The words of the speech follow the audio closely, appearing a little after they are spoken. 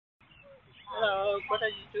Hello, what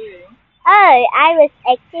are you doing? Oh, I was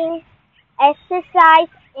acting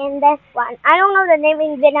exercise in this one. I don't know the name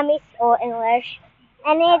in Vietnamese or English.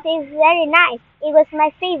 And it is very nice. It was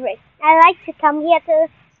my favorite. I like to come here to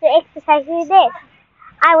exercise with this.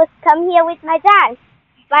 I was come here with my dad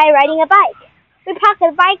by riding a bike. We parked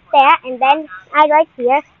the bike there and then I ride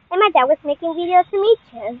here and my dad was making videos to meet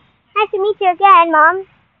you. Nice to meet you again, Mom.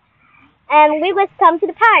 And we was come to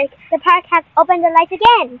the park. The park has opened the lights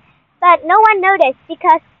again. But no one noticed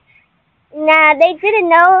because they didn't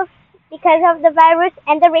know because of the virus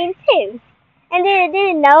and the rain too. And they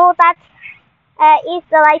didn't know that if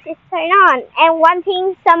the light is turned on. And one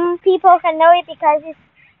thing, some people can know it because it's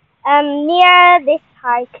near this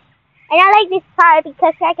park. And I like this park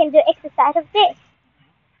because I can do exercise of this.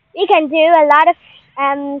 We can do a lot of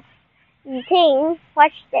things.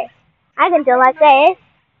 Watch this. I can do like this.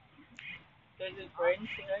 Does it rain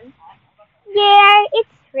today? Yeah, it's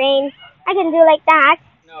rain. I can do like that.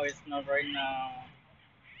 No, it's not rain now.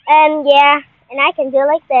 Yeah, and I can do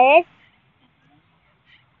like this.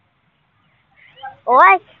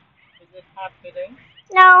 Or Is it hot today?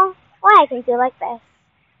 no, or I can do like this.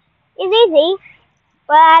 It's easy,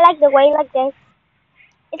 but I like the way like this.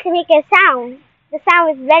 It can make a sound. The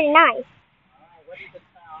sound is very nice. What is the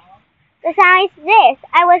sound? The sound is this.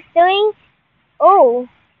 I was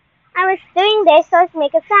doing this so it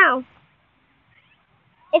make a sound.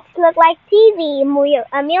 It look like TV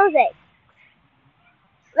music.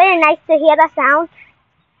 Very nice to hear the sound.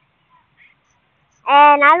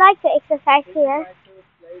 And I like to exercise Would you here. like to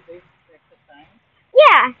play this exercise?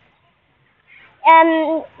 Yeah.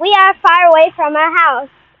 We are far away from our house,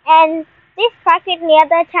 and this park is near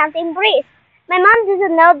the Chanting Breeze. My mom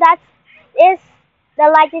doesn't know that is the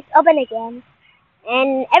light is open again,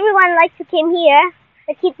 and everyone likes to come here.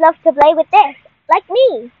 The kids love to play with this, like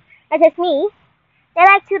me. Not just me. They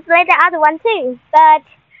like to play the other one too. But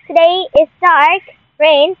today is dark,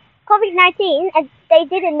 rain, COVID-19, and they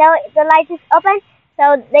didn't know the light is open,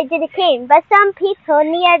 so they didn't come. But some people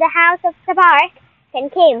near the house of the park can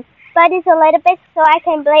come. But it's a little bit so I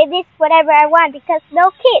can play this whatever I want because no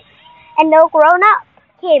kids and no grown up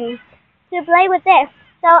came to play with this.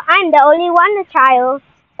 So I'm the only one child.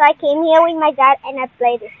 So I came here with my dad and I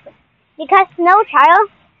play this. Because no child,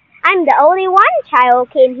 I'm the only one child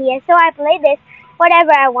came here. So I play this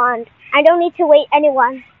whatever I want. I don't need to wait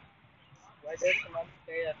anyone. Why does mom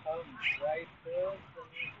stay at home? Why does the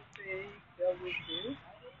music go with you?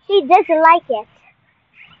 She doesn't like it.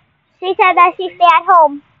 She said that she stay at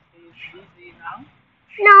home. She's busy now.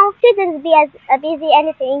 No, she doesn't be as busy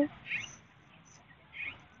anything.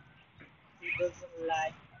 She doesn't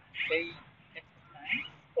like stay exercise.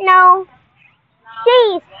 No, she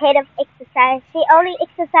is head of exercise. She only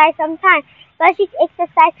exercise sometimes, but she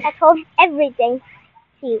exercise at home every day.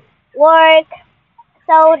 She work,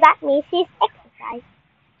 so that means she's exercise.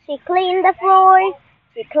 She clean the floor,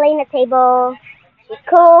 she clean the table, she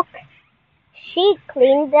cook, she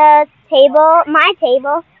clean the table, my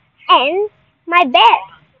table, and my bed.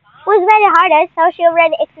 It was very hard, so she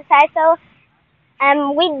already exercise. So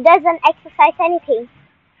we doesn't exercise anything.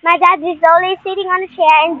 My dad is only sitting on a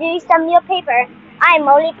chair and doing some newspaper. I'm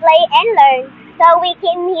only play and learn. So we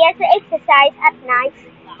came here to exercise at night.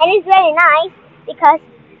 And it's very nice because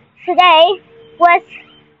today was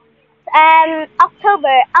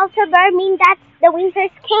October. October means that the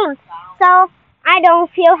winters came. So I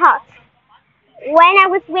don't feel hot. When I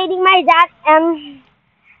was waiting my dad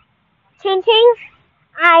changing,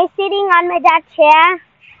 I sitting on my dad's chair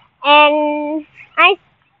and I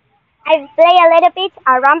play a little bit,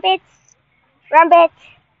 rump it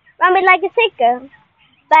like a circle.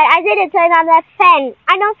 But I didn't turn on the fan.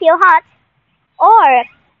 I don't feel hot or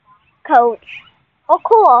cold or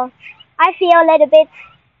cool. I feel a little bit,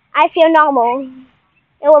 I feel normal.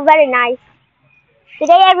 It was very nice.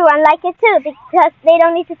 Today everyone liked it too because they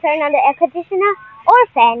don't need to turn on the air conditioner or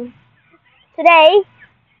fan. Today,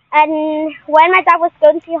 and when my dad was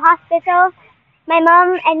going to hospital, my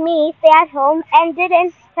mom and me stay at home and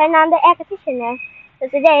didn't turn on the air conditioner. So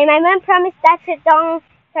today, my mom promised that she don't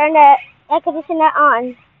turn the air conditioner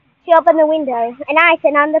on. She opened the window and I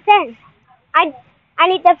turn on the fan. I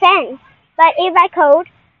need the fan, but if I cold,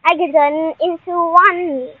 I can turn into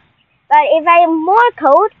one. But if I'm more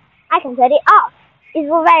cold, I can turn it off. It's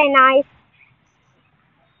very nice.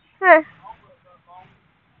 Huh?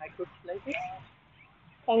 I could play this.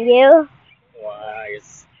 Can you? Why,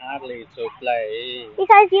 it's hardly to play.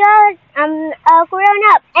 Because you're a grown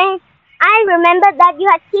up, and I remember that you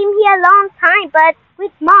had came here a long time, but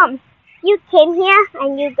with mom. You came here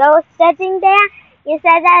and you go sitting there. You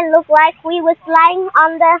said that it looked like we was lying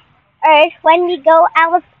on the earth when we go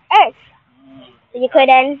out of earth. You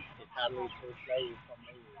couldn't. It's hardly to play for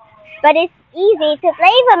me. But it's easy to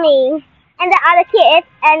play for me and the other kids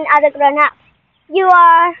and other grown-ups. You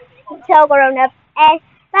are so grown-up. And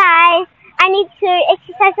bye. I need to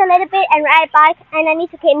exercise a little bit and ride a bike, and I need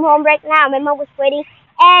to come home right now. My mom was waiting.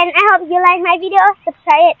 And I hope you like my video.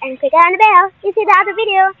 Subscribe it and click on the bell. You see the other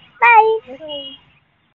video. Bye.